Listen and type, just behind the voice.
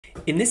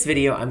In this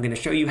video, I'm going to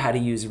show you how to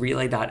use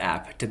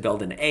Relay.app to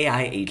build an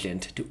AI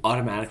agent to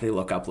automatically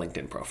look up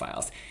LinkedIn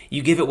profiles.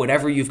 You give it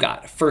whatever you've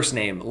got: first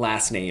name,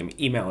 last name,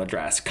 email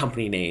address,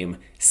 company name,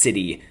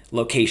 city,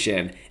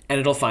 location, and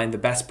it'll find the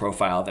best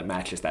profile that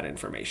matches that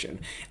information.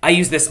 I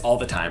use this all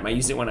the time. I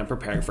use it when I'm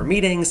preparing for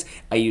meetings.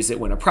 I use it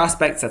when a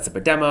prospect sets up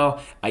a demo.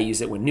 I use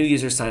it when new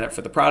users sign up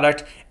for the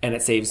product, and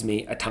it saves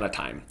me a ton of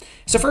time.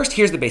 So first,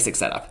 here's the basic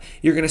setup.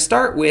 You're going to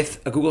start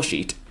with a Google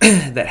Sheet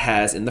that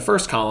has in the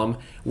first column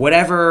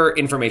whatever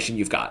information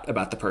you've got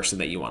about the person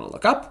that you want to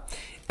look up.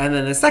 And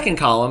then the second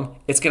column,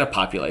 it's going to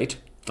populate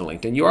the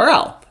LinkedIn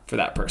URL for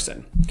that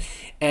person.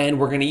 And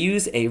we're going to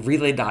use a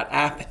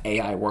Relay.app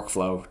AI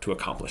workflow to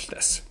accomplish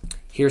this.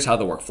 Here's how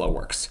the workflow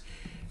works.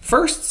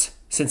 First,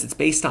 since it's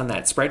based on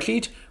that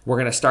spreadsheet, we're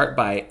going to start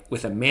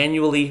with a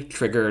manually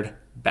triggered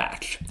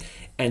batch.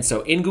 And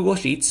so in Google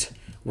Sheets,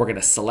 we're going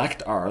to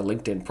select our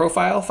LinkedIn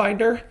profile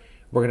finder.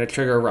 We're going to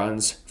trigger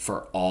runs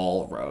for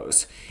all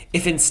rows.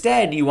 If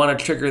instead you want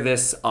to trigger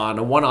this on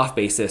a one-off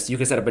basis, you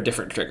can set up a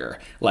different trigger,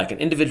 like an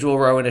individual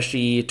row in a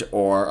sheet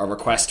or a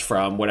request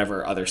from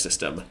whatever other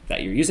system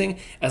that you're using.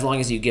 As long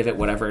as you give it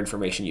whatever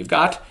information you've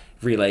got,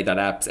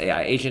 Relay.app's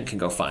AI agent can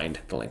go find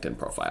the LinkedIn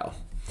profile.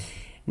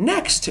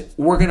 Next,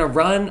 we're going to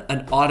run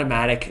an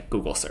automatic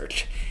Google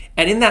search.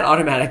 And in that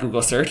automatic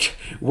Google search,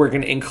 we're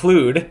going to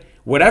include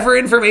whatever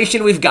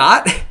information we've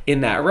got in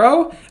that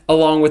row,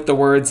 along with the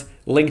words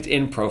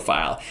LinkedIn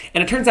profile.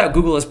 And it turns out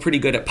Google is pretty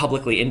good at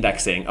publicly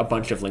indexing a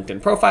bunch of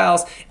LinkedIn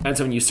profiles. And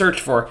so when you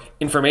search for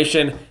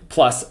information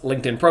plus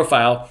LinkedIn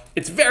profile,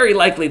 it's very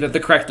likely that the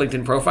correct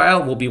LinkedIn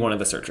profile will be one of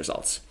the search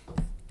results.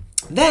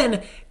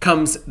 Then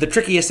comes the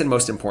trickiest and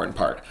most important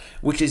part,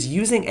 which is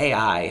using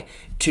AI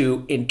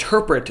to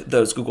interpret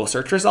those Google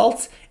search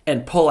results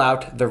and pull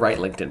out the right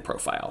LinkedIn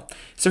profile.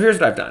 So here's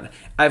what I've done.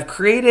 I've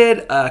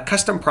created a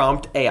custom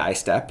prompt AI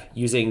step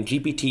using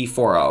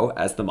GPT-4o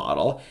as the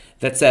model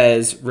that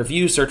says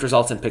review search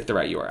results and pick the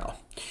right URL.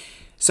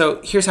 So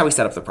here's how we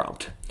set up the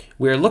prompt.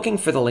 We're looking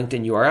for the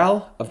LinkedIn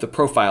URL of the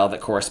profile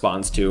that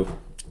corresponds to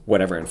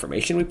whatever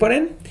information we put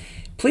in.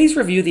 Please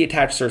review the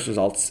attached search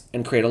results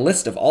and create a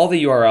list of all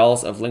the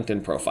URLs of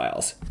LinkedIn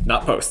profiles,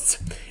 not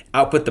posts.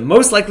 Output the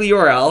most likely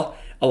URL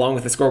along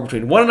with a score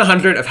between 1 and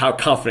 100 of how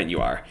confident you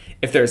are.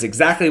 If there's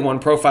exactly one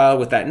profile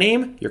with that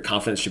name, your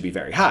confidence should be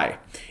very high.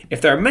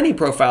 If there are many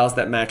profiles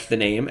that match the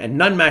name and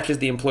none matches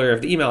the employer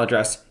of the email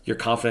address, your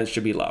confidence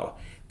should be low.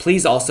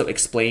 Please also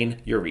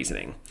explain your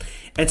reasoning.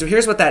 And so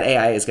here's what that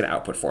AI is going to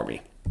output for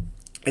me.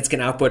 It's going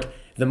to output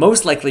the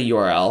most likely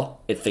URL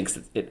it thinks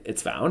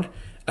it's found,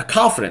 a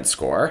confidence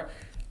score,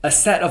 a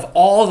set of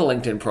all the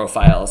LinkedIn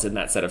profiles in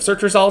that set of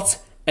search results,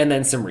 and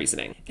then some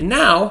reasoning. And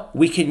now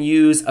we can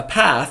use a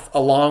path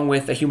along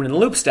with a human in the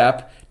loop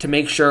step to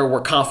make sure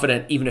we're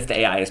confident even if the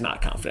AI is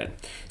not confident.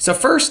 So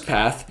first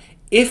path,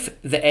 if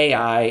the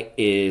AI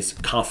is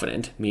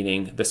confident,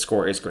 meaning the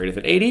score is greater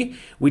than 80,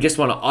 we just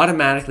want to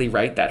automatically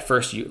write that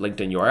first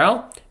LinkedIn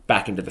URL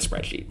back into the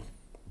spreadsheet.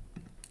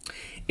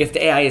 If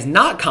the AI is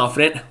not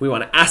confident, we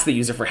want to ask the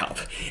user for help.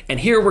 And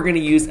here we're going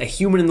to use a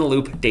human in the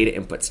loop data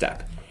input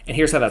step. And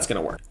here's how that's going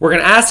to work. We're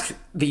going to ask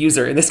the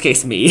user, in this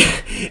case me,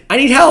 I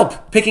need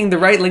help picking the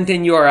right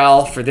LinkedIn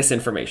URL for this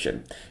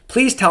information.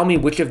 Please tell me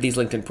which of these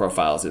LinkedIn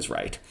profiles is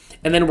right.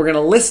 And then we're going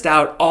to list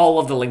out all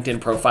of the LinkedIn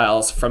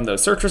profiles from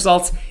those search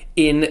results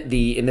in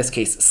this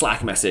case,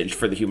 Slack message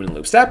for the human in the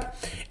loop step.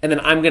 And then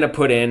I'm going to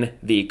put in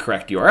the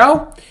correct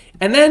URL.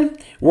 And then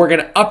we're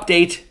going to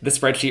update the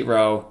spreadsheet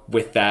row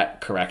with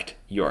that correct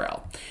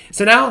URL.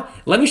 So now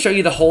let me show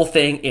you the whole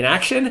thing in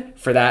action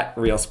for that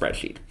real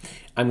spreadsheet.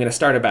 I'm going to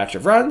start a batch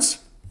of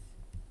runs.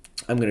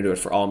 I'm going to do it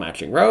for all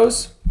matching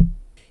rows.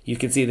 You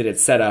can see that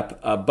it's set up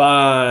a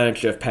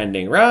bunch of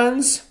pending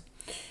runs.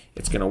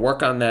 It's going to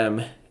work on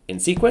them in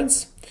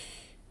sequence.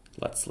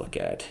 Let's look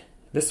at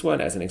this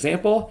one as an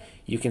example.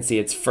 You can see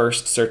it's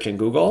first searching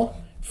Google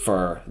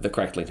for the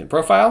correct LinkedIn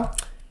profile.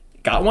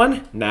 Got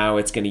one. Now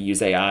it's going to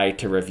use AI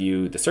to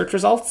review the search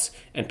results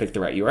and pick the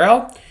right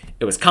URL.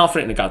 It was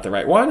confident and it got the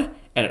right one,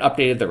 and it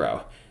updated the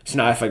row. So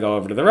now if I go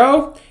over to the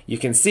row, you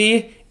can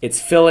see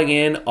it's filling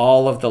in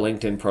all of the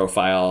LinkedIn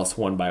profiles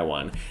one by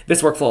one.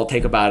 This workflow will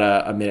take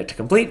about a minute to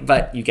complete,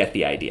 but you get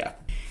the idea.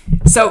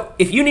 So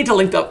if you need to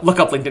look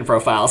up LinkedIn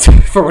profiles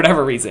for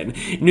whatever reason,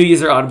 new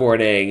user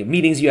onboarding,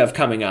 meetings you have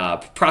coming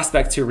up,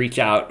 prospects who reach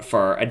out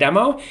for a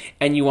demo,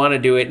 and you want to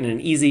do it in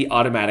an easy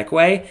automatic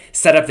way,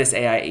 set up this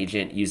AI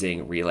agent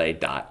using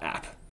Relay.app.